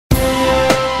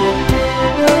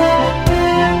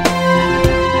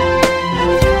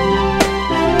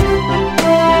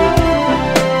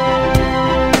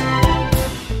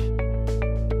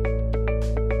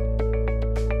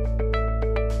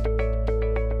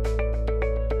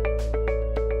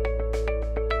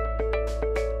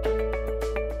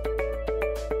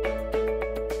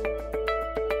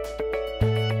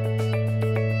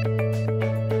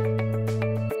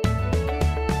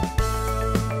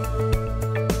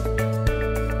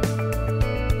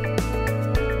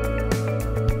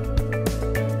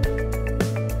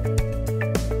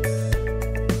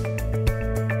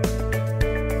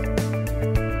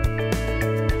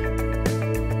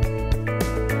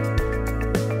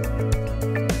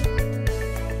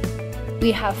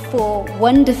We have 4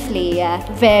 wonderfully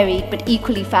varied but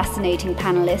equally fascinating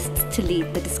panelists to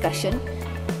lead the discussion.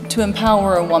 To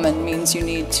empower a woman means you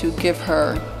need to give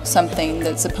her something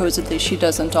that supposedly she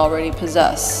doesn't already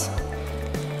possess.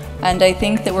 And I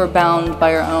think that we're bound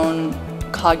by our own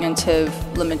cognitive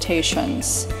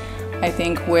limitations. I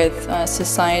think with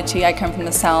society, I come from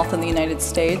the South in the United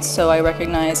States, so I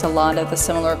recognize a lot of the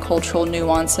similar cultural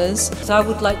nuances. So I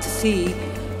would like to see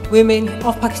women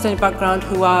of Pakistani background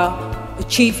who are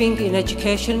achieving in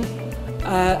education.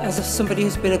 As somebody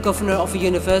who's been a governor of a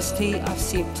university, I've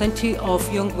seen plenty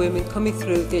of young women coming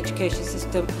through the education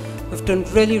system who've done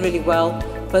really, really well,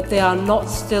 but they are not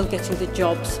still getting the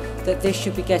jobs that they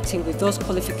should be getting with those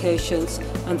qualifications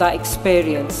and that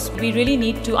experience. We really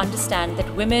need to understand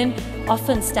that women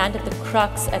often stand at the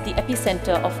crux, at the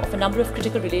epicenter of a number of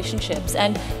critical relationships.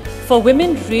 And for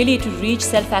women really to reach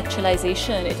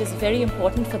self-actualization, it is very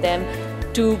important for them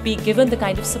to be given the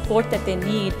kind of support that they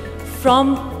need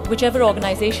from whichever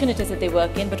organization it is that they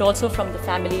work in, but also from the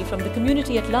family, from the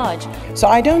community at large. So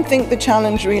I don't think the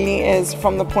challenge really is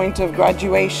from the point of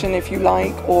graduation, if you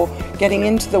like, or getting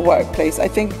into the workplace. I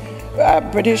think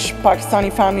British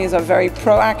Pakistani families are very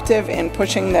proactive in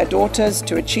pushing their daughters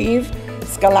to achieve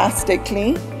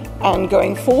scholastically and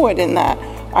going forward in that.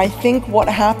 I think what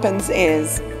happens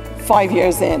is 5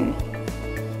 years in,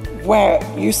 where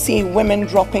you see women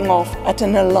dropping off at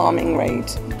an alarming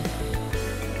rate.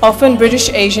 Often British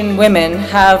Asian women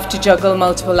have to juggle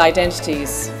multiple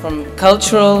identities from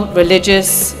cultural,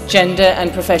 religious, gender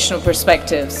and professional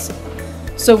perspectives.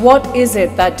 So what is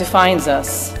it that defines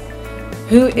us?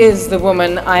 Who is the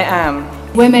woman I am?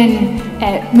 Women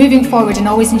moving forward and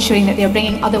always ensuring that they're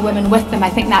bringing other women with them, I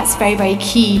think that's very, very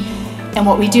key in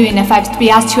what we do. And if I was to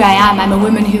be asked who I am, I'm a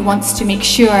woman who wants to make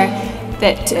sure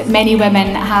that many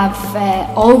women have,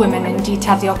 all women indeed,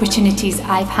 have the opportunities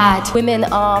I've had. Women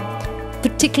are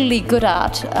particularly good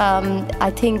at,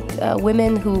 I think,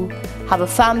 women who have a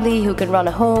family, who can run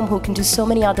a home, who can do so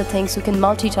many other things, who can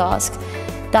multitask.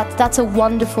 That's a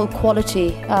wonderful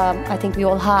quality I think we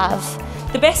all have.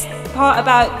 The best part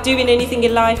about doing anything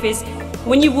in life is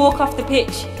when you walk off the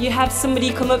pitch, you have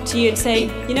somebody come up to you and say,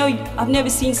 you know, I've never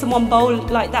seen someone bowl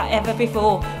like that ever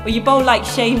before, or you bowl like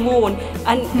Shane Warne,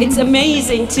 and it's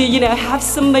amazing to, you know, have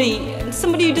somebody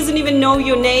who doesn't even know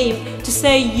your name to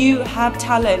say you have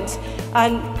talent.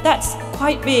 And that's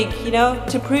quite big, you know,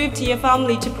 to prove to your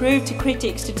family, to prove to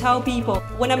critics, to tell people.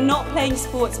 When I'm not playing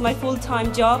sports, my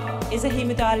full-time job is a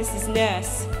hemodialysis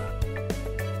nurse.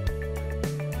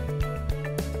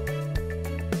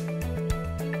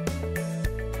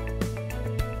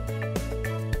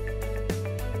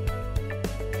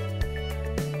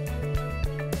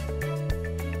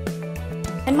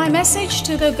 And my message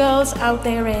to the girls out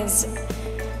there is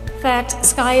that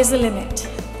sky is the limit.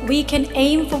 We can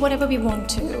aim for whatever we want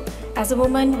to. As a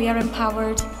woman, we are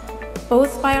empowered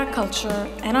both by our culture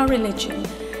and our religion.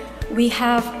 We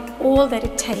have all that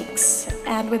it takes,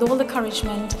 and with all the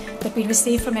encouragement that we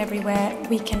receive from everywhere,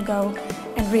 we can go,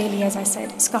 and really, as I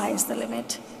said, sky is the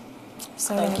limit.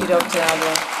 So, thank you, Dr.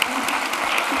 Abra.